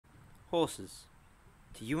Horses.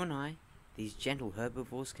 To you and I, these gentle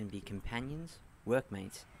herbivores can be companions,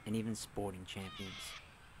 workmates, and even sporting champions.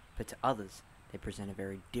 But to others, they present a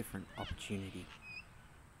very different opportunity.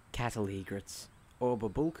 Cattle egrets, or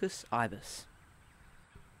Babulcus ibis.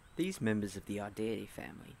 These members of the Ardeidae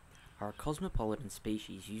family are a cosmopolitan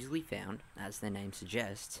species usually found, as their name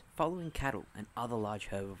suggests, following cattle and other large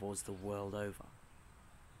herbivores the world over.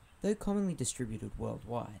 Though commonly distributed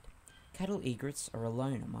worldwide, cattle egrets are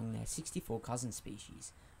alone among their 64 cousin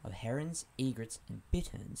species of herons, egrets, and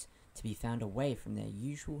bitterns to be found away from their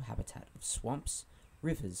usual habitat of swamps,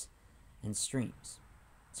 rivers, and streams.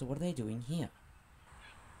 So what are they doing here?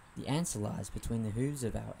 The answer lies between the hooves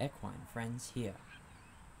of our equine friends here.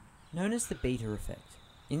 Known as the beta effect,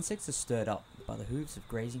 insects are stirred up by the hooves of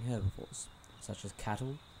grazing herbivores, such as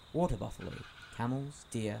cattle, water buffalo, camels,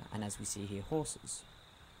 deer, and as we see here, horses.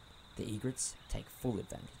 The egrets take full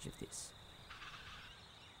advantage of this.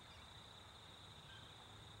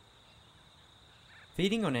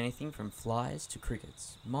 Feeding on anything from flies to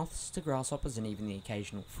crickets, moths to grasshoppers, and even the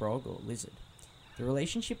occasional frog or lizard, the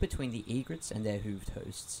relationship between the egrets and their hooved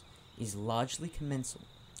hosts is largely commensal,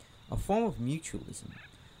 a form of mutualism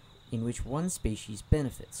in which one species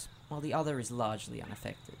benefits while the other is largely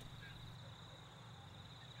unaffected.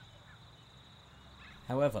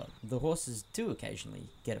 However, the horses do occasionally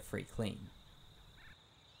get a free clean.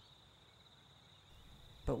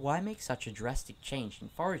 But why make such a drastic change in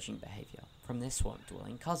foraging behaviour from their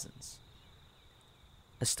swamp-dwelling cousins?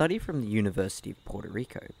 A study from the University of Puerto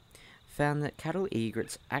Rico found that cattle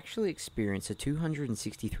egrets actually experience a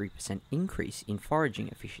 263% increase in foraging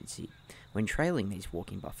efficiency when trailing these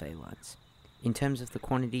walking buffet lines, in terms of the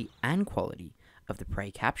quantity and quality of the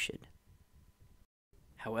prey captured.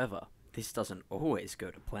 However, this doesn't always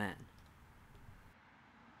go to plan.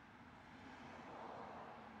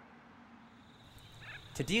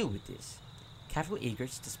 To deal with this, cattle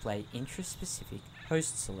egrets display interest-specific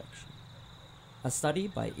host selection. A study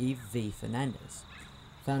by Yves V. Fernandez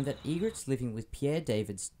found that egrets living with Pierre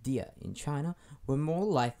David's deer in China were more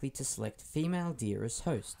likely to select female deer as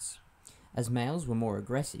hosts, as males were more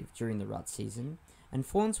aggressive during the rut season and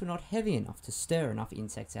fawns were not heavy enough to stir enough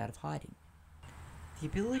insects out of hiding. The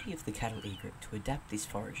ability of the cattle egret to adapt this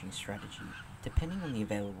foraging strategy, depending on the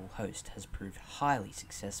available host, has proved highly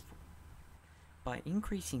successful. By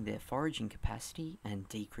increasing their foraging capacity and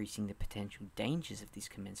decreasing the potential dangers of this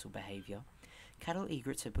commensal behaviour, cattle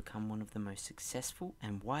egrets have become one of the most successful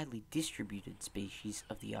and widely distributed species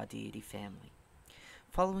of the Ardeidae family,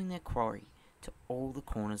 following their quarry to all the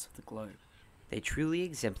corners of the globe. They truly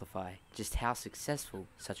exemplify just how successful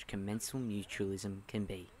such commensal mutualism can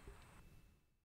be.